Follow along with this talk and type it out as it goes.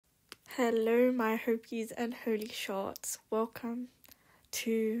Hello, my hopies and holy shots. Welcome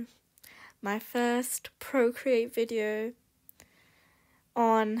to my first Procreate video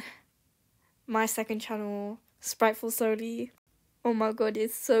on my second channel, Spriteful Solely. Oh my god,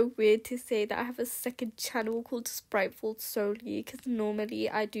 it's so weird to say that I have a second channel called Spriteful Solely because normally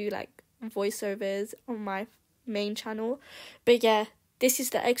I do like voiceovers on my main channel. But yeah, this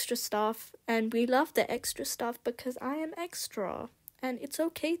is the extra stuff, and we love the extra stuff because I am extra. And it's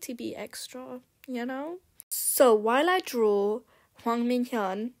okay to be extra, you know? So while I draw Hwang Min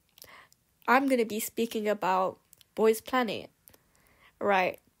Hyun, I'm going to be speaking about Boys Planet.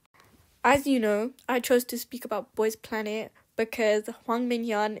 Right. As you know, I chose to speak about Boys Planet because Hwang Min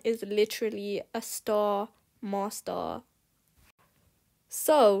Hyun is literally a star master.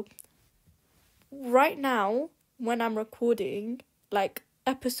 So, right now, when I'm recording, like,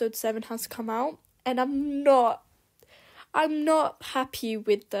 episode 7 has come out, and I'm not happy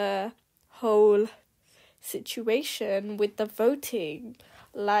with the whole situation with the voting.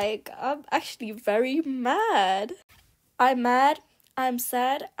 Like, I'm actually very mad. I'm mad, I'm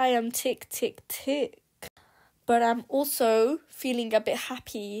sad, I am tick, tick, tick. But I'm also feeling a bit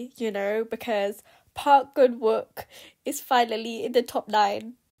happy, you know, because Park Good-wook is finally in the top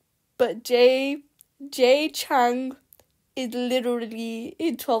 9. But Jae Chang is literally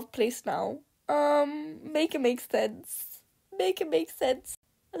in 12th place now. Make it make sense. Make it make sense.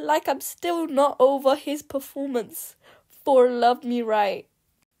 Like, I'm still not over his performance for Love Me Right.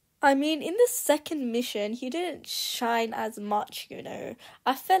 I mean, in the second mission, he didn't shine as much, you know.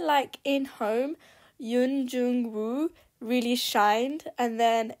 I felt like in Home, Yoon Jung-woo really shined, and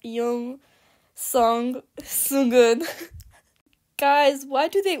then Young Sung-eun. Guys, why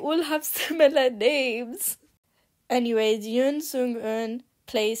do they all have similar names? Anyways, Yoon Sung-eun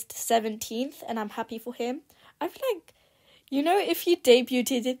placed 17th, and I'm happy for him. I feel like, you know, if he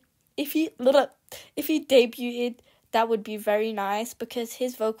debuted, that would be very nice because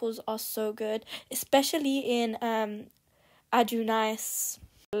his vocals are so good, especially in Adu Nice.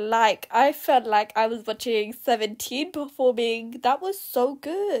 Like, I felt like I was watching 17 performing. That was so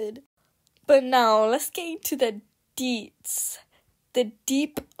good. But now, let's get into the deets. The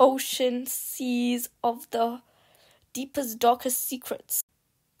deep ocean seas of the deepest, darkest secrets.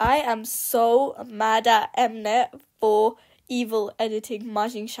 I am so mad at Mnet for evil editing Ma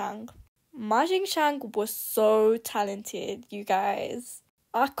Jingshang. Ma Jingshang was so talented, you guys.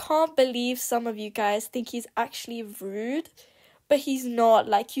 I can't believe some of you guys think he's actually rude, but he's not.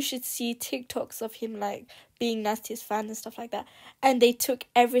 Like, you should see TikToks of him, like, being nice to his fans and stuff like that. And they took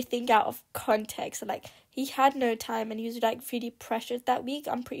everything out of context. Like, he had no time and he was, like, really pressured that week,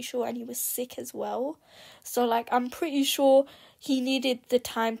 I'm pretty sure. And he was sick as well. So, like, I'm pretty sure he needed the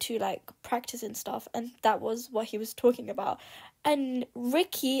time to, like, practice and stuff. And that was what he was talking about. And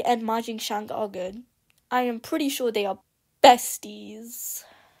Ricky and Ma Jingshang are good. I am pretty sure they are besties.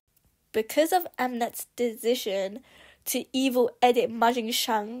 Because of Mnet's decision to evil edit Ma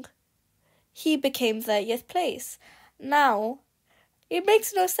Jingshang, he became 30th place. Now, it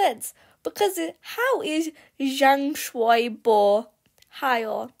makes no sense. Because how is Zhang Shuaibo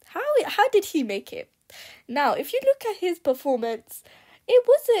higher? How did he make it? Now, if you look at his performance, it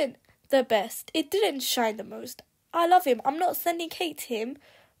wasn't the best. It didn't shine the most. I love him. I'm not sending hate to him.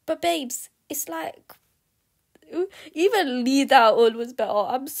 But babes, it's like, even Lee Da-eun was better.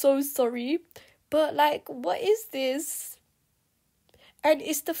 I'm so sorry. But like, what is this? And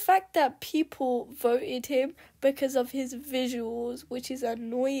it's the fact that people voted him because of his visuals, which is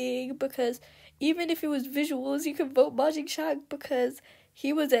annoying because even if it was visuals, you can vote Ma Jingshang because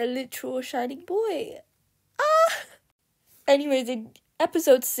he was a literal shining boy. Anyways, in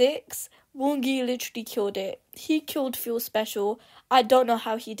episode 6, Wongi literally killed it. He killed Feel Special. I don't know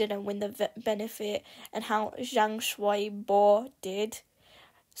how he didn't win the benefit and how Zhang Shuaibo did.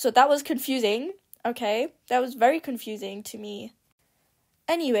 So that was confusing, okay? That was very confusing to me.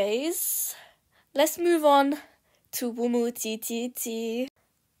 Anyways, let's move on to Wumuti.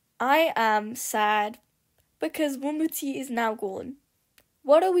 I am sad because Wumuti is now gone.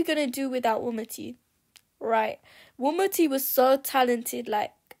 What are we going to do without Wumuti? Right. Wumuti was so talented.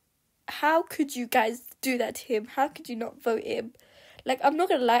 Like, how could you guys do that to him? How could you not vote him? Like, I'm not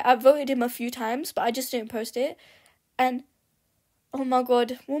going to lie. I voted him a few times, but I just didn't post it. And, oh my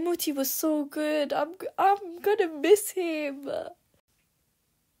god, Wumuti was so good. I'm going to miss him.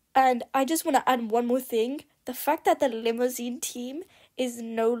 And I just want to add one more thing. The fact that the limousine team is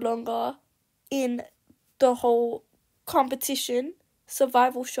no longer in the whole competition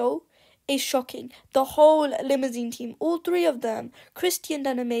survival show, is shocking. The whole limousine team, all three of them, Christian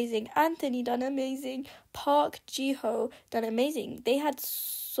done amazing, Anthony done amazing, Park Ji-ho done amazing. They had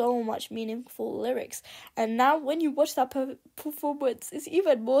so much meaningful lyrics. And now when you watch that performance, it's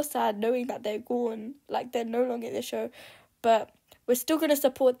even more sad knowing that they're gone. Like, they're no longer in the show. But we're still going to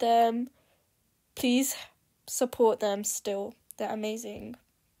support them. Please support them still. They're amazing.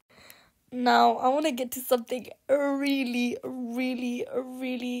 Now, I want to get to something really, really,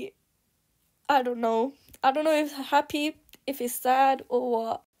 really... I don't know if it's happy, if it's sad, or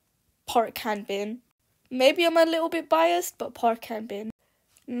what. Park Han-bin. Maybe I'm a little bit biased, but Park Han-bin.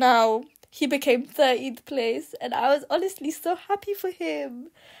 Now, he became 13th place, and I was honestly so happy for him.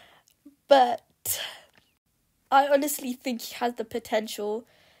 But I honestly think he has the potential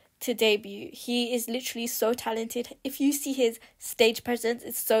to debut. He is literally so talented. If you see his stage presence,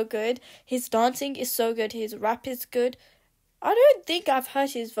 it's so good. His dancing is so good. His rap is good. I don't think I've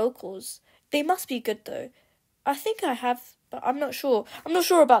heard his vocals. They must be good though. I think I have, but I'm not sure. I'm not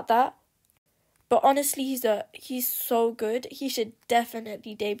sure about that. But honestly, he's so good. He should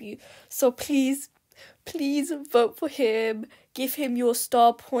definitely debut. So please vote for him. Give him your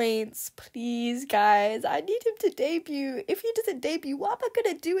star points. Please, guys. I need him to debut. If he doesn't debut, what am I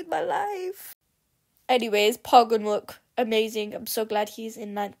going to do with my life? Anyways, Park Gun-wook, amazing. I'm so glad he's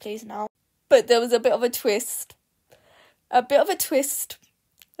in 9th place now. But there was a bit of a twist.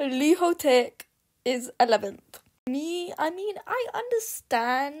 Lee Ho-taek is 11th. I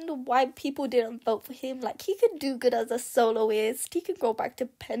understand why people didn't vote for him. Like, he could do good as a soloist. He could go back to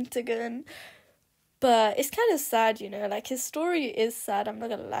Pentagon. But it's kind of sad, you know. Like, his story is sad, I'm not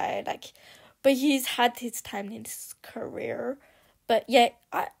gonna lie. Like, but he's had his time in his career. But yeah,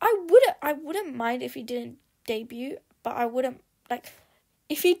 I wouldn't mind if he didn't debut. But I wouldn't, like,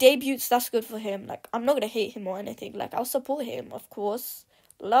 if he debuts, that's good for him. Like, I'm not gonna hate him or anything. Like, I'll support him, of course.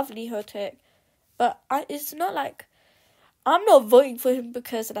 Love Lee Ho-taek. But it's not like, I'm not voting for him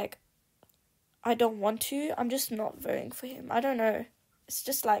because, like, I don't want to. I'm just not voting for him. I don't know. It's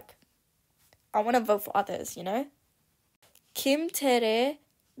just like, I want to vote for others, you know? Kim Tae-rae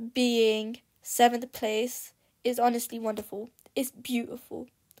being 7th place is honestly wonderful. It's beautiful.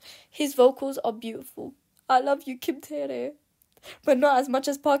 His vocals are beautiful. I love you, Kim Tae-rae. But not as much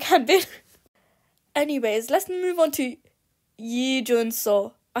as Park Han-bin. Anyways, let's move on to Yi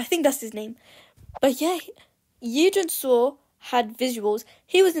Jun-seo. I think that's his name. But yeah, Yi Jun-seo had visuals.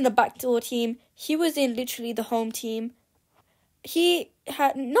 He was in the backdoor team. He was in literally the home team. He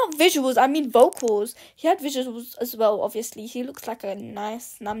had, not visuals, I mean vocals. He had visuals as well, obviously. He looks like a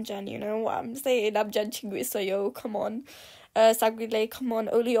nice Namjan, you know what I'm saying? Namjan 친구 있어요, come on. Sagrile, come on,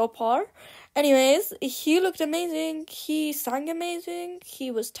 Oli Opar. Anyways, he looked amazing. He sang amazing. He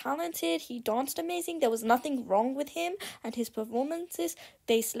was talented. He danced amazing. There was nothing wrong with him and his performances.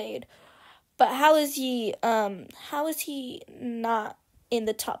 They slayed. But how is he not in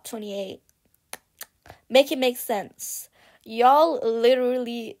the top 28? Make it make sense. Y'all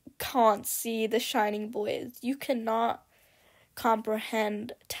literally can't see the shining boys. You cannot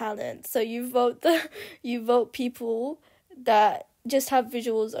comprehend talent. So you vote people that just have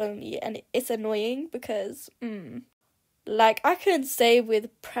visuals only, and it's annoying because like, I can say with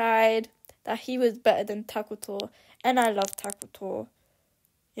pride that he was better than Takuto, and I love Takuto.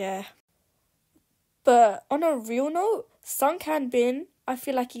 Yeah. But on a real note, Sung Han-bin, I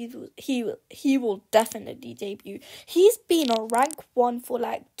feel like he will definitely debut. He's been on rank 1 for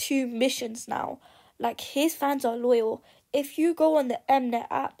like 2 missions now. Like, his fans are loyal. If you go on the Mnet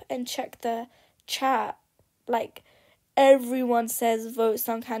app and check the chat, like, everyone says vote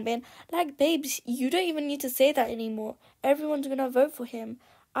Sung Han-bin. Like, babes, you don't even need to say that anymore. Everyone's gonna vote for him.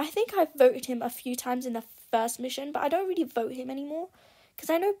 I think I've voted him a few times in the first mission, but I don't really vote him anymore, because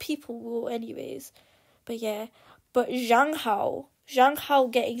I know people will anyways. But yeah, but Zhang Hao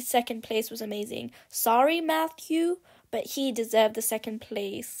getting 2nd place was amazing. Sorry, Matthew, but he deserved the 2nd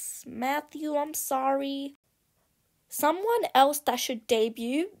place. Matthew, I'm sorry. Someone else that should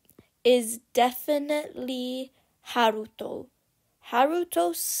debut is definitely Haruto.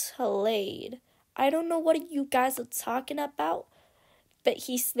 Haruto slayed. I don't know what you guys are talking about, but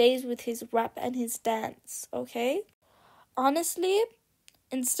he slays with his rap and his dance, okay? Honestly,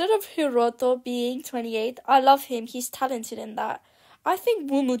 instead of Hiroto being 28th, I love him. He's talented in that. I think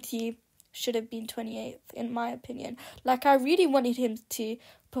Wumuti should have been 28th, in my opinion. Like, I really wanted him to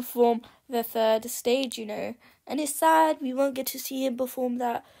perform the 3rd stage, you know. And it's sad we won't get to see him perform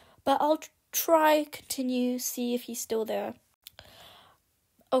that. But I'll continue, see if he's still there.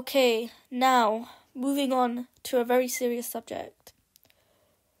 Okay, now, moving on to a very serious subject.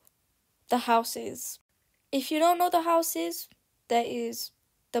 The houses. If you don't know the houses, there is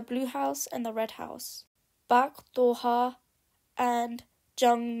the Blue House and the Red House, Park Do-ha and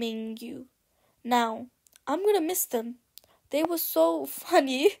Jung Min-gyu. Now, I'm gonna miss them. They were so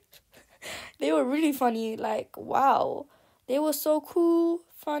funny. They were really funny. Like, wow. They were so cool,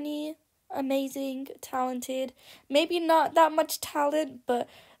 funny, amazing, talented. Maybe not that much talent, but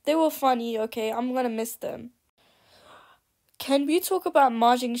they were funny, okay? I'm gonna miss them. Can we talk about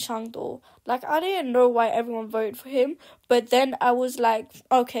Ma Jing-shang? Like, I didn't know why everyone voted for him, but then I was like,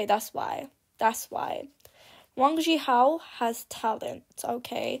 okay, that's why. Wang Jihao has talent,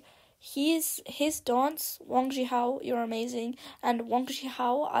 okay? His dance, Wang Jihao, you're amazing. And Wang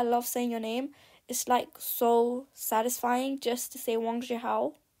Jihao, I love saying your name. It's like so satisfying just to say Wang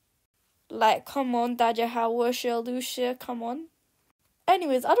Jihao. Like, come on, Dajihao, Wuxia, Lucia, come on.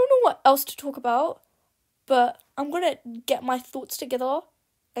 Anyways, I don't know what else to talk about, but I'm gonna get my thoughts together,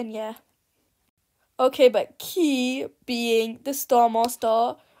 and yeah. Okay, but Key being the Star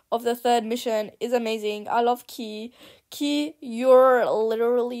Master of the third mission is amazing. I love Key. Key, you're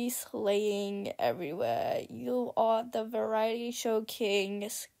literally slaying everywhere. You are the variety show king.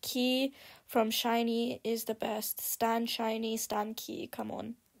 Key from SHINee is the best. Stan SHINee, Stan Key, come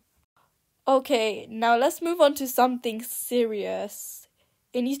on. Okay, now let's move on to something serious.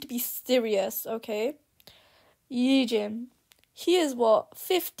 It needs to be serious, okay? Yijin. He is what?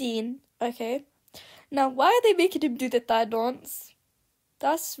 15, okay? Now, why are they making him do the thigh dance?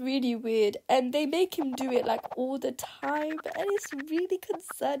 That's really weird. And they make him do it, like, all the time. And it's really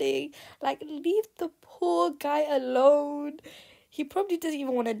concerning. Like, leave the poor guy alone. He probably doesn't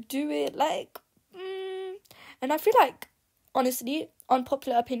even want to do it. Like, And I feel like, honestly,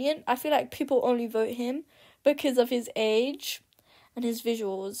 unpopular opinion, I feel like people only vote him because of his age and his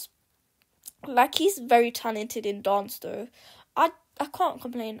visuals. Like, he's very talented in dance, though. I can't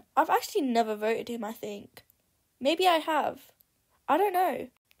complain. I've actually never voted him, I think. Maybe I have. I don't know.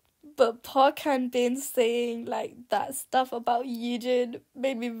 But Park Han-bin saying, like, that stuff about Yijin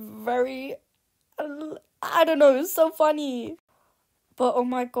made me very... I don't know, it was so funny. But, oh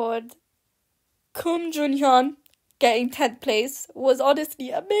my god. Kim Jun-hyun getting 10th place was honestly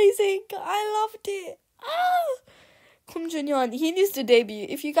amazing. I loved it. Kim Jun-hyun, he needs to debut.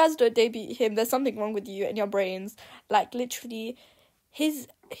 If you guys don't debut him, there's something wrong with you and your brains. Like, literally, his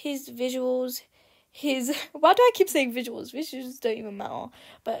visuals, why do I keep saying visuals? Visuals don't even matter.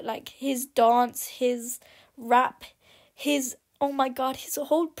 But, like, his dance, his rap, oh my god, his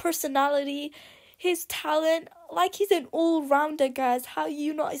whole personality, his talent. Like, he's an all-rounder, guys. How are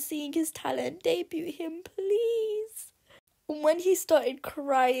you not seeing his talent? Debut him, please. When he started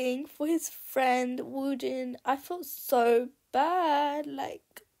crying for his friend Woojin, I felt so bad.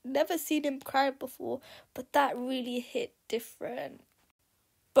 Like, never seen him cry before, but that really hit different.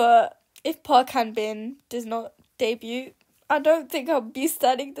 But if Park Han-bin does not debut, I don't think I'll be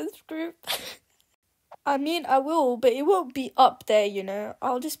starting this group. I mean, I will, but it won't be up there, you know.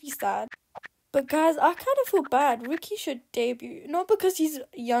 I'll just be sad. But guys, I kind of feel bad. Ricky should debut. Not because he's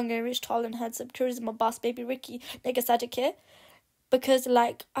young and rich, tall and handsome. Charisma boss baby Ricky. Nigga Sajike. Because,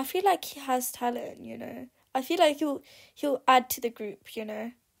 like, I feel like he has talent, you know. I feel like he'll add to the group, you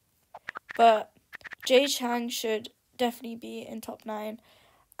know. But Jae Chang should definitely be in top 9.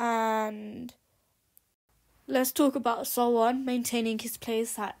 And let's talk about Sewon maintaining his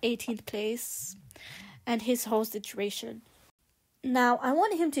place at 18th place. And his whole situation. Now, I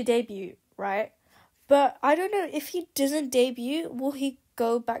want him to debut, right? But I don't know, if he doesn't debut, will he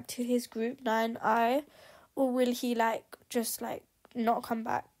go back to his group 9i? Or will he, like, just, like, not come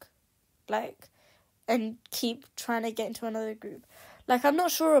back? Like, and keep trying to get into another group? Like, I'm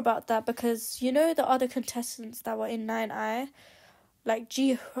not sure about that because, you know, the other contestants that were in 9i, like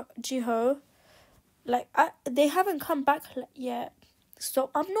Jiho, like, they haven't come back yet.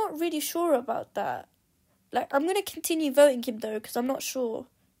 So I'm not really sure about that. Like, I'm going to continue voting him, though, because I'm not sure,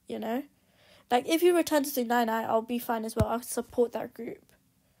 you know? Like, if he returns to 9i, I'll be fine as well. I'll support that group.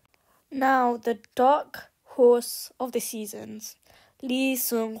 Now, the dark horse of the seasons. Lee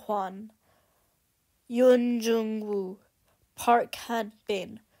Seung-hwan, Yoon Jung-woo, Park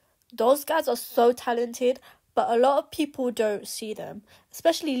Han-bin. Those guys are so talented, but a lot of people don't see them.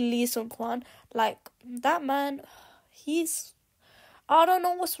 Especially Lee Seung-hwan. Like, that man, I don't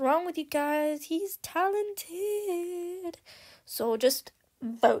know what's wrong with you guys. He's talented. So just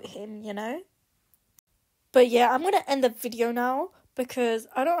vote him, you know? But yeah, I'm going to end the video now because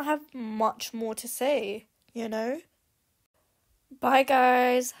I don't have much more to say, you know? Bye,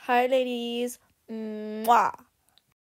 guys. Hi, ladies. Mwah.